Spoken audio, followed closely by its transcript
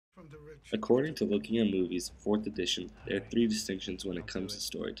According to Looking at Movies, 4th edition, there are 3 distinctions when it comes to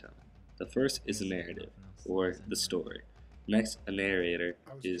storytelling. The first is a narrative, or the story. Next, a narrator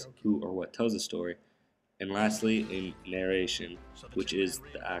is who or what tells the story. And lastly, a narration, which is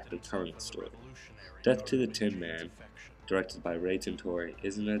the act of telling the story. Death to the Tin Man, directed by Ray Tintori,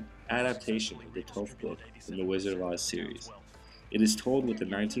 is an adaptation of the 12th book from the Wizard of Oz series. It is told with a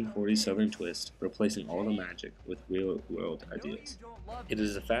 1940s Southern twist, replacing all the magic with real-world ideas. It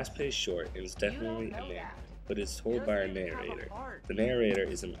is a fast-paced short and is definitely a narrative, but it's told by a narrator. The narrator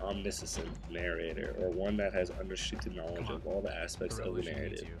is an omniscient narrator, or one that has unrestricted knowledge of all the aspects of the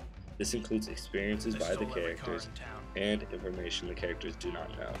narrative. This includes experiences by the characters and information the characters do not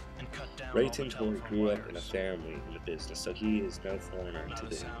know. Ray Tintori grew up in a family in the business, so he is no foreigner to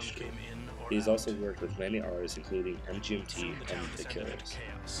the industry. He has also worked with many artists, including MGMT and The Killers.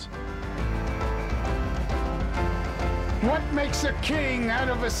 What makes a king out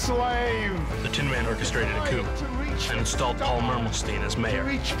of a slave? The Tin Man orchestrated a coup and installed Paul Mermelstein as mayor. To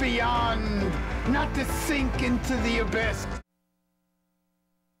reach beyond, not to sink into the abyss.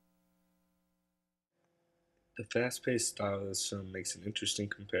 The fast-paced style of this film makes an interesting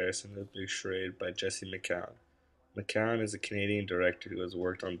comparison to Big Charade by Jesse McCown. McCown is a Canadian director who has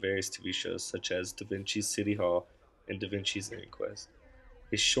worked on various TV shows such as Da Vinci's City Hall and Da Vinci's Inquest.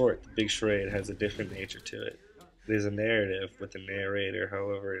 His short, The Big Charade, has a different nature to it. It is a narrative with a narrator,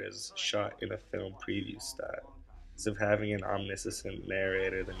 however it is shot in a film preview style. Instead of having an omniscient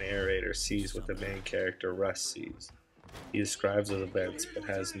narrator, the narrator sees what the main character Russ sees. He describes those events but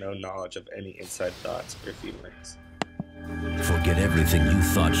has no knowledge of any inside thoughts or feelings. Forget everything you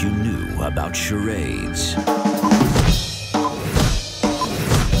thought you knew about charades.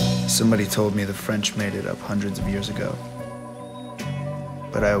 Somebody told me the French made it up hundreds of years ago.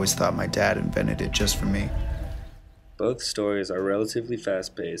 But I always thought my dad invented it just for me. Both stories are relatively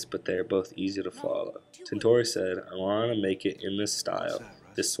fast-paced, but they are both easy to follow. Tintori said, "I want to make it in this style,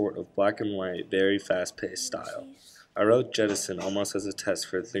 this sort of black and white, very fast-paced style. I wrote Jettison almost as a test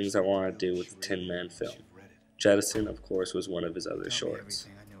for things I want to do with the Tin Man film." Jettison, of course, was one of his other shorts.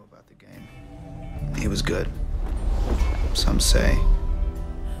 He was good. Some say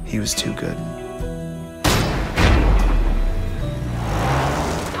he was too good.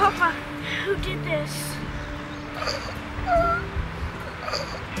 Papa, who did this?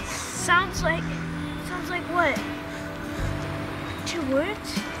 Sounds like what? 2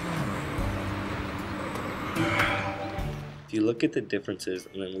 words? If you look at the differences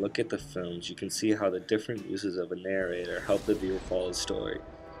and then look at the films, you can see how the different uses of a narrator help the viewer follow the story.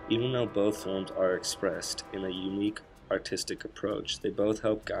 Even though both films are expressed in a unique artistic approach, they both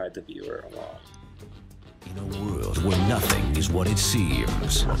help guide the viewer along. In a world where nothing is what it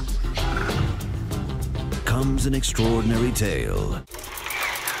seems, comes an extraordinary tale.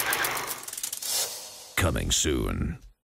 Coming soon.